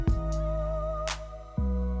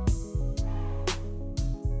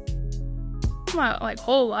just my like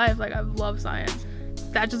whole life, like I've loved science.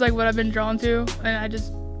 That's just like what I've been drawn to, and I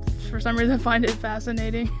just, for some reason, find it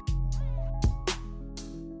fascinating.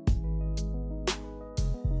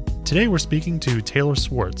 Today we're speaking to Taylor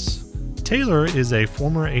Swartz. Taylor is a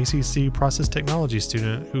former ACC process technology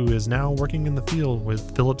student who is now working in the field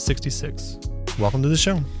with Phillips 66. Welcome to the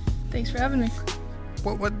show. Thanks for having me.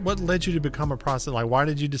 What led you to become a process? Like, why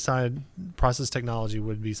did you decide process technology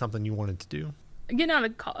would be something you wanted to do? Getting out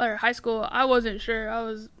of high school, I wasn't sure.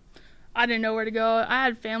 I didn't know where to go. I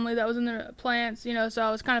had family that was in the plants, so I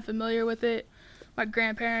was kind of familiar with it. My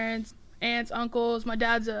grandparents, aunts, uncles. My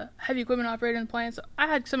dad's a heavy equipment operator in the plant, so I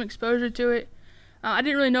had some exposure to it. I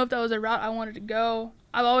didn't really know if that was a route I wanted to go.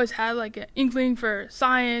 I've always had like an inkling for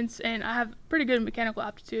science, and I have pretty good mechanical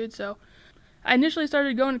aptitude, so I initially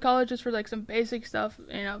started going to college just for like some basic stuff,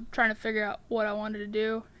 trying to figure out what I wanted to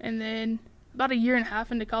do. And then about a year and a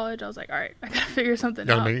half into college, I was like, all right, I got to figure something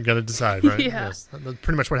out. You got to decide, right? Yeah. Yes. That's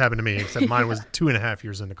pretty much what happened to me, except mine was 2.5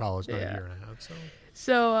 years into college, not a year and a half.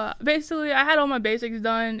 So basically, I had all my basics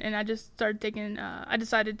done, and I just started taking, I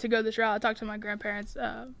decided to go this route. I talked to my grandparents.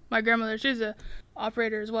 My grandmother, she's a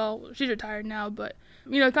operator as well. She's retired now, but,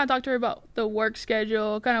 kind of talked to her about the work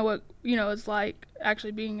schedule, kind of what, it's like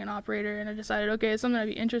actually being an operator, and I decided, okay, it's something I'd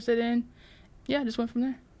be interested in. Yeah, I just went from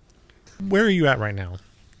there. Where are you at right now?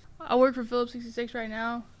 I work for Phillips 66 right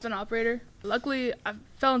now as an operator. Luckily, I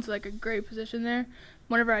fell into like a great position there.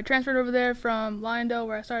 Whenever I transferred over there from Lyondell,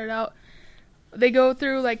 where I started out, they go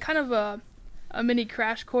through like kind of a mini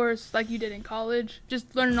crash course like you did in college,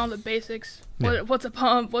 just learning all the basics. Yeah. What's a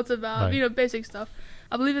pump, what's a valve, right. Basic stuff.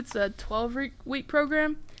 I believe it's a 12-week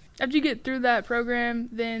program. After you get through that program,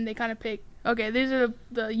 then they kind of pick, okay, these are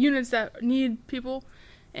the units that need people,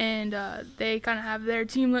 and they kind of have their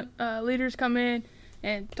team leaders come in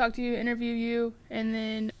and talk to you, interview you, and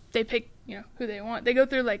then they pick, who they want. They go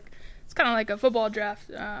through it's kind of like a football draft,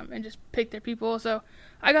 and just pick their people. So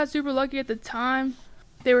I got super lucky at the time.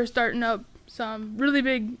 They were starting up some really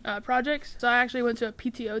big projects. So I actually went to a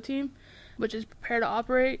PTO team, which is prepare to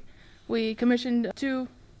operate. We commissioned 2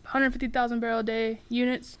 150,000 barrel a day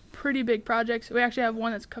units, pretty big projects. We actually have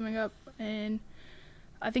one that's coming up in,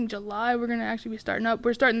 I think, July. We're going to actually be starting up.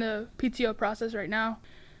 We're starting the PTO process right now.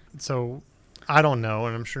 So I don't know,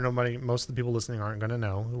 and I'm sure most of the people listening aren't going to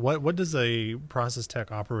know. What does a process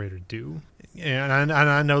tech operator do? And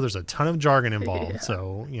I know there's a ton of jargon involved, Yeah.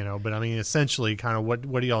 So, but I mean, essentially kind of what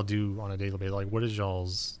do y'all do on a daily basis? Like, what is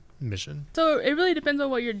y'all's mission? So it really depends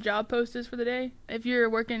on what your job post is for the day. If you're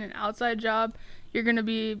working an outside job, you're going to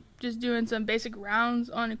be just doing some basic rounds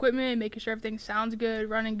on equipment, making sure everything sounds good,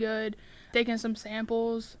 running good, taking some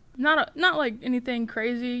samples. Not like anything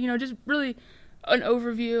crazy, just really an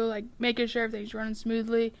overview, like making sure everything's running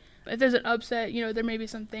smoothly. If there's an upset, there may be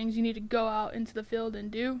some things you need to go out into the field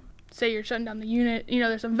and do. Say you're shutting down the unit,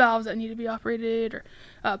 there's some valves that need to be operated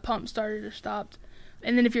or pump started or stopped.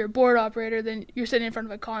 And then if you're a board operator, then you're sitting in front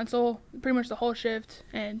of a console pretty much the whole shift,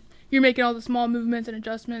 and you're making all the small movements and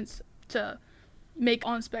adjustments to make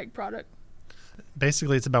on-spec product.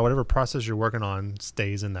 Basically, it's about whatever process you're working on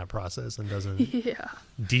stays in that process and doesn't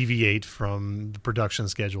deviate from the production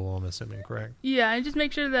schedule, I'm assuming, correct? Yeah, and just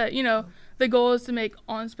make sure that, the goal is to make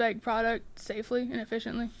on-spec product safely and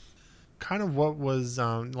efficiently. Kind of what was,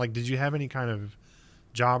 did you have any kind of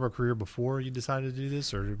job or career before you decided to do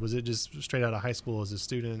this, or was it just straight out of high school as a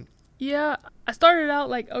student? Yeah, I started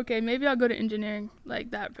out okay, maybe I'll go to engineering,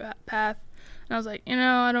 like that path. And I was like,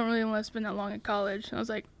 I don't really want to spend that long in college. And I was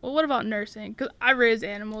like, well, what about nursing? Because I raised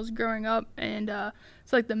animals growing up, and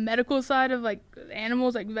it's like the medical side of like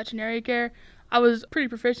animals, like veterinary care, I was pretty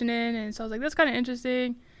proficient in, and so I was like, that's kind of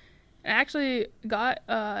interesting. And I actually got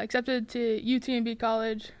accepted to UTMB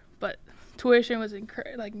college, but tuition was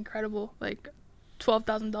incredible, like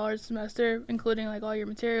 $12,000 a semester, including like all your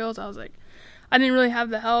materials. I was like, I didn't really have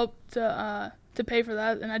the help to pay for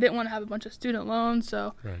that, and I didn't want to have a bunch of student loans,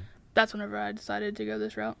 so right. That's whenever I decided to go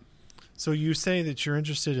this route. So you say that you're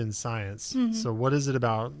interested in science. Mm-hmm. So what is it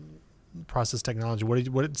about process technology?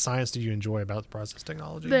 What science do you enjoy about the process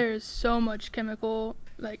technology? There's so much chemical,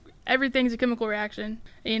 like everything's a chemical reaction.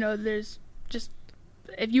 There's just,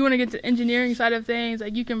 if you want to get to the engineering side of things,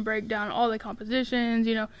 like you can break down all the compositions,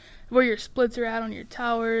 where your splits are at on your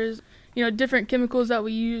towers, different chemicals that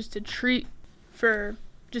we use to treat for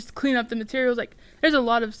just clean up the materials. Like there's a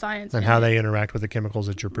lot of science and in how it. they interact with the chemicals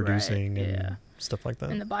that you're producing, right, and stuff like that,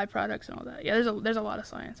 and the byproducts and all that. Yeah, there's a lot of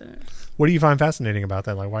science in it. What do you find fascinating about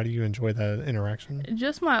that? Like, why do you enjoy that interaction?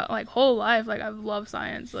 Just my whole life, I've loved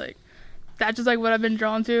science. That's just what I've been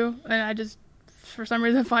drawn to, and I just for some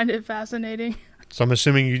reason find it fascinating. So I'm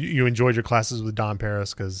assuming you enjoyed your classes with Don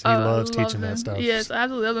Paris because he loves teaching that stuff. Yes, I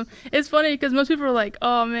absolutely love him. It's funny because most people are like,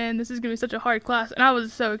 "Oh man, this is gonna be such a hard class," and I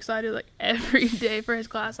was so excited like every day for his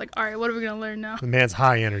class. Like, all right, what are we gonna learn now? The man's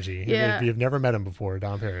high energy. Yeah. If you've never met him before,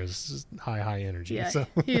 Don Paris is high energy. Yeah, so.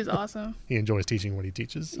 he is awesome. He enjoys teaching what he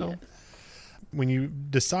teaches. So, Yeah. When you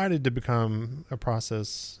decided to become a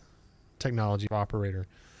process technology operator,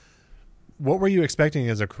 what were you expecting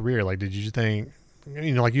as a career? Like, did you think,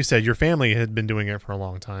 like you said, your family had been doing it for a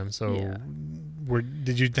long time. So, Yeah.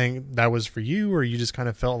 did you think that was for you, or you just kind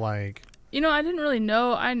of felt like? I didn't really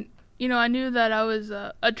know. I knew that I was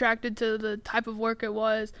attracted to the type of work it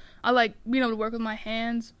was. I like being able to work with my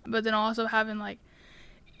hands, but then also having like,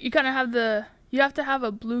 you have to have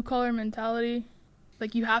a blue collar mentality.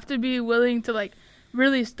 Like you have to be willing to like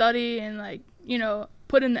really study and like,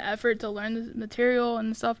 put in the effort to learn the material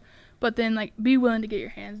and stuff, but then like be willing to get your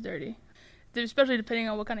hands dirty. Especially depending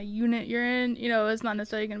on what kind of unit you're in, it's not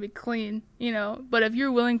necessarily going to be clean, but if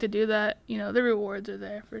you're willing to do that, the rewards are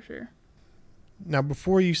there for sure. Now,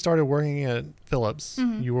 before you started working at Philips,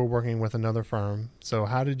 Mm-hmm. you were working with another firm. So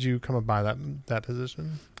how did you come by that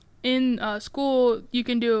position? In school, you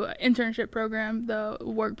can do an internship program, the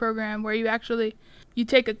work program, where you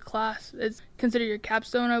take a class. It's considered your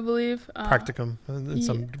capstone, I believe. Practicum, in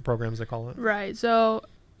some programs they call it. Right. So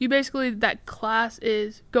you basically, that class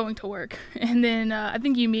is going to work. And then I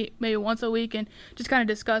think you meet maybe once a week and just kind of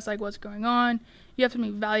discuss like what's going on. You have to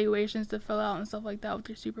make evaluations to fill out and stuff like that with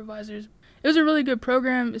your supervisors. It was a really good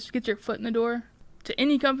program. It's to get your foot in the door to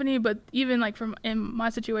any company, but even like in my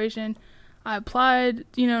situation, I applied,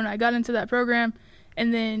 and I got into that program,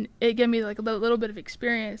 and then it gave me like a little bit of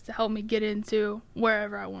experience to help me get into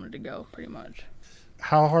wherever I wanted to go, pretty much.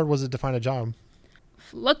 How hard was it to find a job?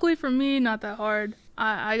 Luckily for me, not that hard.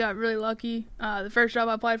 I got really lucky. The first job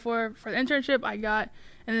I applied for the internship, I got,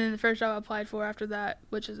 and then the first job I applied for after that,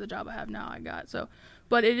 which is the job I have now, I got. So,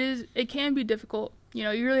 but it can be difficult. You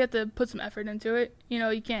really have to put some effort into it.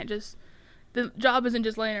 You can't the job isn't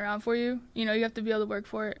just laying around for you. You have to be able to work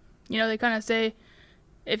for it. They kind of say,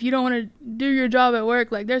 if you don't want to do your job at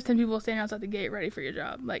work, like there's 10 people standing outside the gate ready for your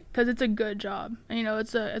job, like, because it's a good job. And,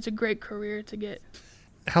 it's a great career to get.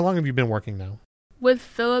 How long have you been working now? With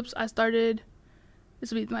Philips, I started,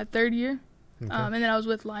 this will be my third year. Okay. And then I was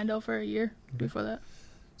with Lyondell for a year before that.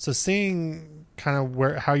 So seeing kind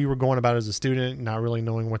of how you were going about as a student, not really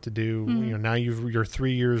knowing what to do, Mm-hmm. Now you're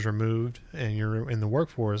 3 years removed and you're in the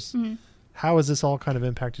workforce. Mm-hmm. How has this all kind of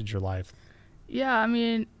impacted your life? Yeah, I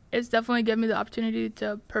mean, it's definitely given me the opportunity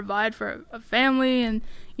to provide for a family and,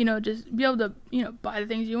 just be able to, buy the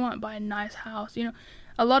things you want, buy a nice house.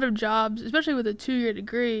 A lot of jobs, especially with a 2-year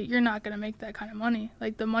degree, you're not going to make that kind of money.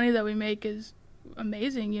 Like the money that we make is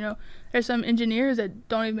amazing. There's some engineers that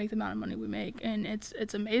don't even make the amount of money we make, and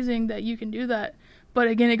it's amazing that you can do that. But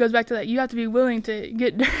again, it goes back to that you have to be willing to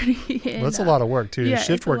get dirty. And, That's a lot of work too. yeah, Shift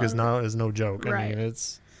it's a work lot is no joke. Right. I mean,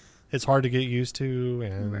 it's hard to get used to,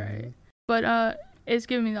 and right. But it's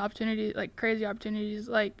given me the opportunity, like crazy opportunities,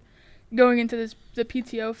 like going into the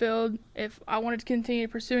PTO field. If I wanted to continue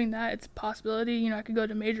pursuing that, it's a possibility. I could go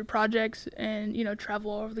to major projects and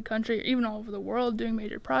travel all over the country, or even all over the world doing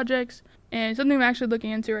major projects. And something I'm actually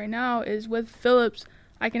looking into right now is with Philips,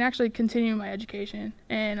 I can actually continue my education,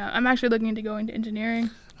 and I'm actually looking into going to engineering.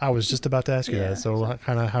 I was just about to ask you that. So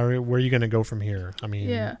kind of where are you going to go from here? I mean,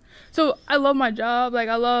 yeah. So I love my job. Like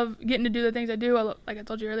I love getting to do the things I do. Like I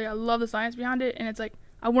told you earlier, I love the science behind it, and it's like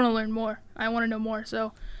I want to learn more. I want to know more.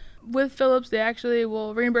 So with Philips, they actually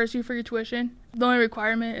will reimburse you for your tuition. The only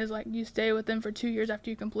requirement is like you stay with them for 2 years after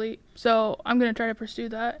you complete. So I'm going to try to pursue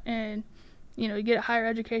that and, get a higher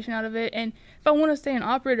education out of it. And if I want to stay an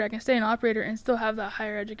operator, I can stay an operator and still have that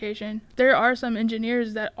higher education. There are some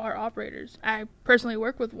engineers that are operators. I personally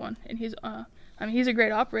work with one, and he's a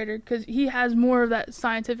great operator because he has more of that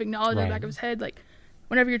scientific knowledge in the back of his head. Like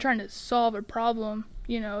whenever you're trying to solve a problem,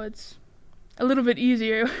 it's a little bit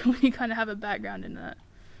easier when you kind of have a background in that.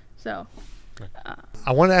 So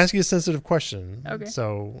I want to ask you a sensitive question. Okay.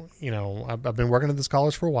 So, I've been working at this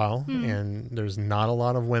college for a while, and there's not a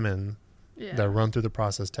lot of women that run through the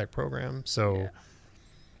process tech program. So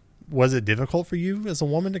was it difficult for you as a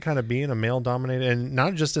woman to kind of be in a male-dominated, and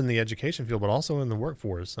not just in the education field, but also in the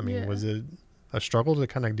workforce? I mean, was it a struggle to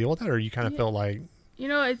kind of deal with that, or you kind of felt like...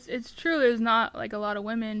 It's true there's not, like, a lot of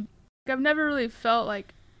women. I've never really felt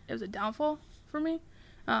like it was a downfall for me.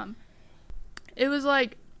 It was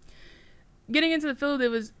like... Getting into the field, it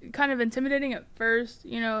was kind of intimidating at first,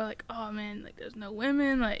 like, oh man, like there's no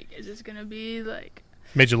women, like is this going to be like...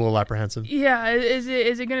 Made you a little apprehensive. Yeah, is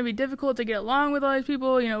it going to be difficult to get along with all these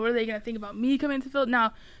people? What are they going to think about me coming into the field?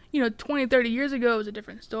 Now, 20, 30 years ago, it was a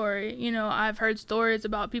different story. I've heard stories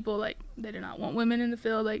about people, like, they did not want women in the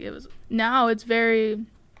field. Like, now it's very,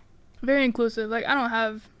 very inclusive. Like, I don't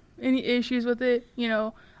have any issues with it.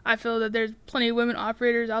 I feel that there's plenty of women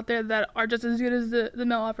operators out there that are just as good as the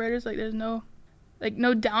male operators. Like, there's no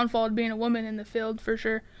downfall to being a woman in the field, for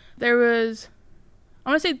sure. There was, I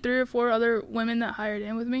want to say 3 or 4 other women that hired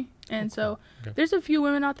in with me. And so there's a few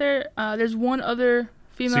women out there. There's one other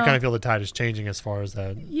female. So you kind of feel the tide is changing as far as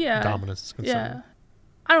that dominance is concerned. Yeah.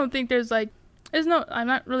 I don't think I'm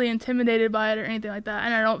not really intimidated by it or anything like that.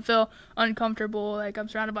 And I don't feel uncomfortable. Like, I'm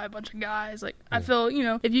surrounded by a bunch of guys. Like, I feel,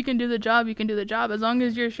 if you can do the job, you can do the job. As long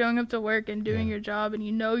as you're showing up to work and doing your job and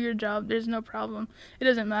you know your job, there's no problem. It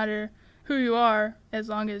doesn't matter who you are as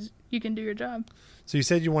long as you can do your job. So you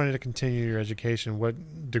said you wanted to continue your education.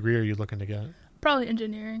 What degree are you looking to get? Probably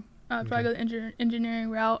engineering. Probably go the engineering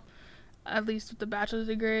route, at least with the bachelor's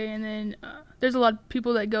degree. And then there's a lot of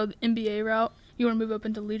people that go the MBA route. You want to move up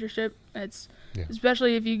into leadership.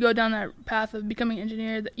 Especially if you go down that path of becoming an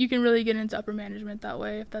engineer, that you can really get into upper management that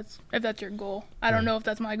way, if that's your goal. I don't know if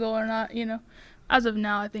that's my goal or not. As of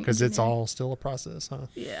now, I think because it's all still a process, huh?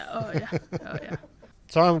 Yeah. Oh yeah.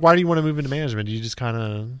 So why do you want to move into management? Do you just kind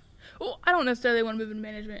of? Well, I don't necessarily want to move into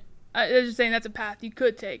management. I was just saying that's a path you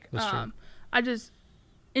could take.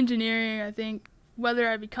 Engineering, I think, whether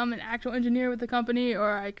I become an actual engineer with the company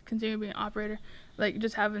or I continue being an operator, like,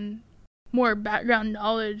 just having more background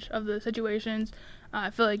knowledge of the situations, I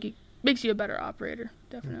feel like it makes you a better operator,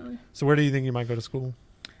 definitely. So where do you think you might go to school?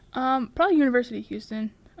 Probably University of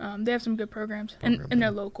Houston. They have some good programs, and they're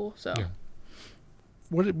local, so. Yeah.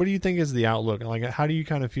 What do you think is the outlook? Like, how do you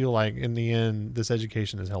kind of feel like in the end this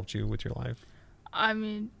education has helped you with your life? I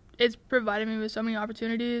mean, it's provided me with so many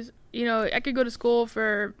opportunities. I could go to school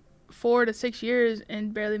for 4 to 6 years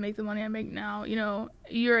and barely make the money I make now.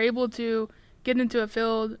 You're able to get into a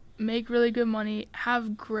field, make really good money,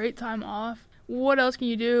 have great time off. What else can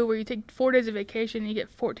you do where you take 4 days of vacation and you get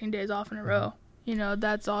 14 days off in a row?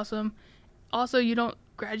 That's awesome. Also, you don't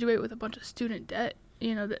graduate with a bunch of student debt.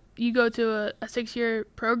 That you go to a 6-year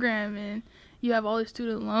program and you have all these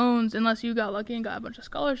student loans, unless you got lucky and got a bunch of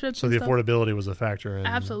scholarships. So the affordability was a factor in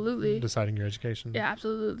absolutely deciding your education. Yeah,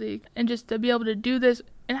 absolutely. And just to be able to do this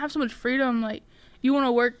and have so much freedom, like, you want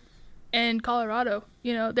to work in Colorado,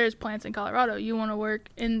 there's plants in Colorado. You want to work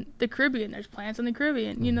in the Caribbean, there's plants in the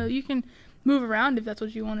Caribbean. You can move around if that's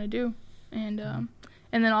what you want to do. And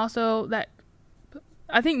then also that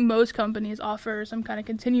I think most companies offer some kind of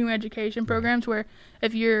continuing education programs where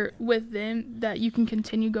if you're with them, that you can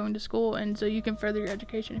continue going to school, and so you can further your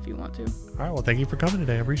education if you want to. All right. Well, thank you for coming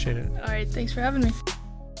today. I appreciate it. All right. Thanks for having me.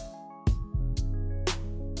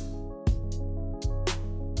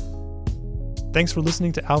 Thanks for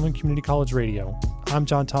listening to Alvin Community College Radio. I'm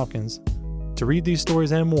John Tompkins. To read these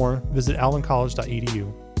stories and more, visit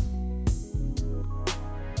alvincollege.edu.